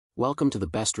Welcome to the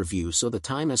best review. So the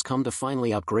time has come to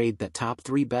finally upgrade that top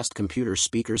 3 best computer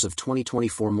speakers of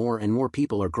 2024. More and more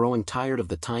people are growing tired of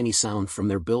the tiny sound from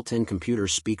their built-in computer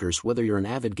speakers. Whether you're an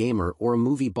avid gamer or a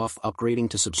movie buff,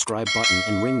 upgrading to subscribe button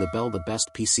and ring the bell. The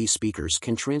best PC speakers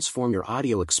can transform your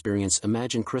audio experience.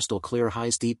 Imagine crystal clear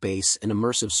highs, deep bass, and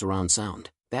immersive surround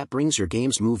sound that brings your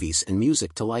games, movies, and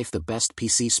music to life. The best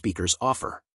PC speakers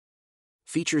offer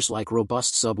features like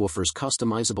robust subwoofers,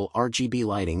 customizable RGB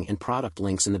lighting, and product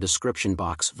links in the description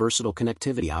box. Versatile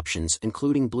connectivity options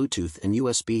including Bluetooth and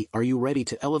USB. Are you ready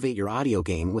to elevate your audio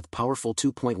game with powerful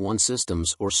 2.1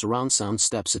 systems or surround sound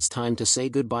steps? It's time to say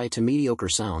goodbye to mediocre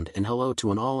sound and hello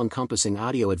to an all-encompassing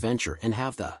audio adventure, and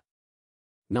have the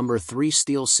number 3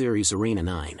 Steelseries Arena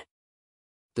 9.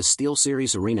 The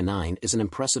Steelseries Arena 9 is an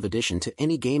impressive addition to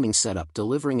any gaming setup,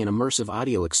 delivering an immersive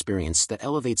audio experience that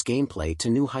elevates gameplay to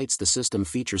new heights. The system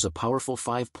features a powerful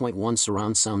 5.1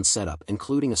 surround sound setup,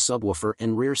 including a subwoofer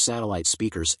and rear satellite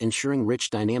speakers, ensuring rich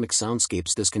dynamic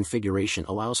soundscapes. This configuration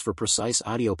allows for precise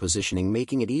audio positioning,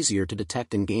 making it easier to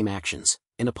detect in-game actions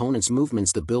and opponents'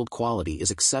 movements. The build quality is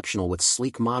exceptional with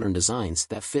sleek modern designs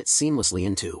that fit seamlessly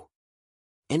into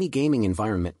any gaming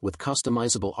environment. With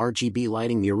customizable RGB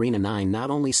lighting, the Arena 9 not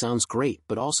only sounds great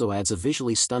but also adds a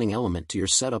visually stunning element to your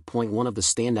setup. One of the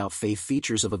standout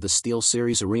features of the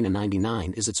Steelseries Arena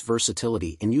 99 is its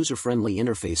versatility and user-friendly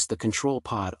interface. The control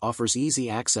pod offers easy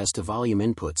access to volume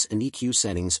inputs and EQ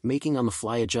settings, making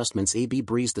on-the-fly adjustments a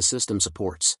breeze. The system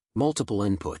supports multiple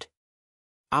input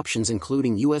options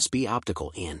including USB,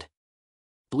 optical, and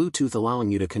Bluetooth, allowing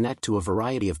you to connect to a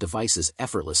variety of devices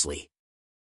effortlessly.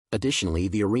 Additionally,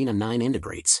 the Arena 9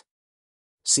 integrates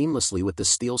seamlessly with the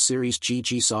Steelseries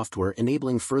GG software,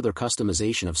 enabling further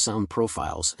customization of sound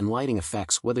profiles and lighting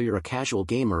effects. Whether you're a casual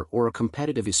gamer or a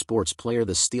competitive esports player,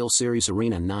 the Steelseries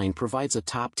Arena 9 provides a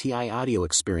top-tier audio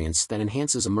experience that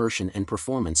enhances immersion and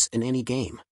performance in any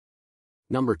game.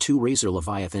 Number 2 Razer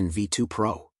Leviathan V2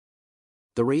 Pro.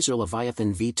 The Razer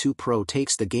Leviathan V2 Pro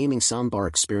takes the gaming soundbar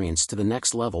experience to the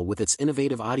next level with its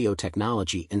innovative audio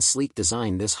technology and sleek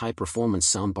design. This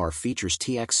high-performance soundbar features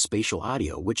TX spatial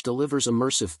audio, which delivers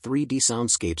immersive 3D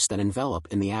soundscapes that envelop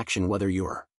in the action. Whether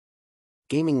you're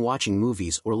gaming, watching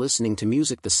movies, or listening to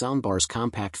music, the soundbar's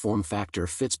compact form factor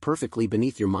fits perfectly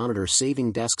beneath your monitor,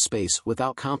 saving desk space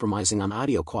without compromising on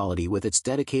audio quality. With its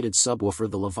dedicated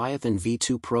subwoofer, the Leviathan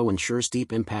V2 Pro ensures deep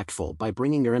impactful by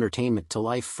bringing your entertainment to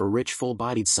life for rich,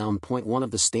 full-bodied sound. One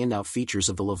of the standout features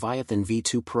of the Leviathan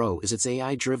V2 Pro is its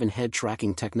AI-driven head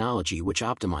tracking technology, which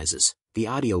optimizes the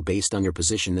audio based on your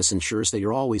position. This ensures that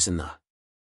you're always in the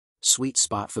sweet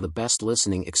spot for the best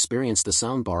listening experience. The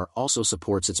soundbar also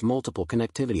supports its multiple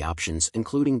connectivity options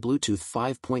including Bluetooth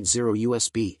 5.0,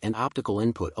 USB, and optical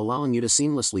input, allowing you to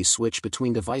seamlessly switch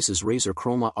between devices. Razer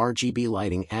Chroma RGB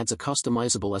lighting adds a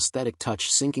customizable aesthetic touch,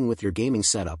 syncing with your gaming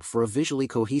setup for a visually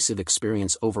cohesive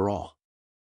experience. Overall,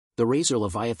 the Razer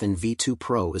Leviathan V2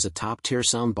 Pro is a top-tier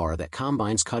soundbar that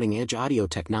combines cutting-edge audio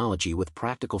technology with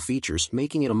practical features,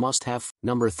 making it a must-have.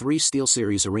 Number 3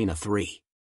 Steelseries Arena 3.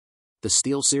 The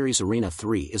Steelseries Arena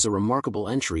 3 is a remarkable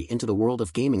entry into the world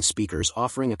of gaming speakers,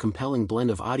 offering a compelling blend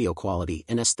of audio quality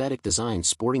and aesthetic design.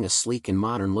 Sporting a sleek and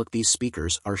modern look, these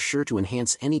speakers are sure to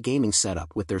enhance any gaming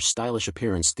setup with their stylish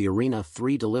appearance. The Arena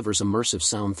 3 delivers immersive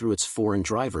sound through its 4-in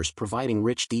drivers, providing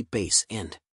rich deep bass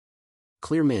and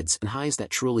clear mids and highs that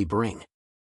truly bring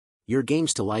your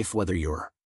games to life. Whether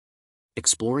you're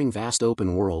exploring vast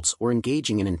open worlds or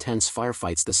engaging in intense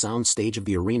firefights, the sound stage of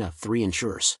the Arena 3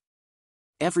 ensures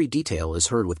every detail is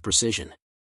heard with precision.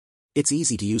 Its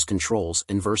easy-to-use controls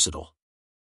and versatile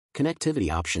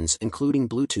connectivity options including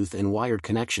Bluetooth and wired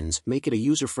connections make it a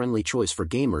user-friendly choice for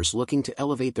gamers looking to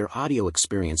elevate their audio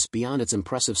experience beyond its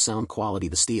impressive sound quality.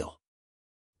 The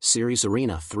Steelseries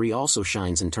Arena 3 also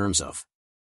shines in terms of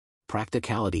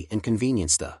practicality and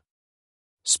convenience. The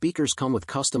speakers come with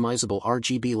customizable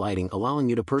RGB lighting, allowing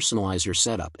you to personalize your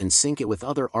setup and sync it with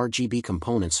other RGB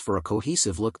components for a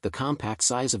cohesive look. The compact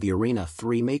size of the Arena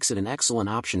 3 makes it an excellent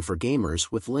option for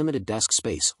gamers with limited desk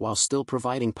space while still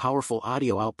providing powerful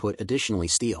audio output. Additionally,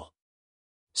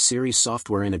 Steelseries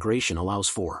software integration allows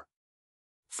for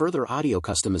further audio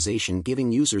customization, giving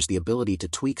users the ability to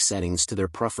tweak settings to their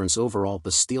preference. Overall, the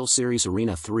Steelseries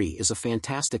Arena 3 is a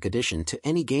fantastic addition to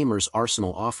any gamer's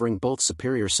arsenal, offering both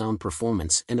superior sound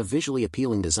performance and a visually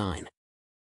appealing design.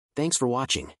 Thanks for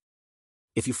watching.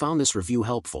 If you found this review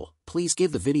helpful, please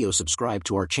give the video subscribe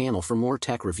to our channel for more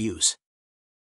tech reviews.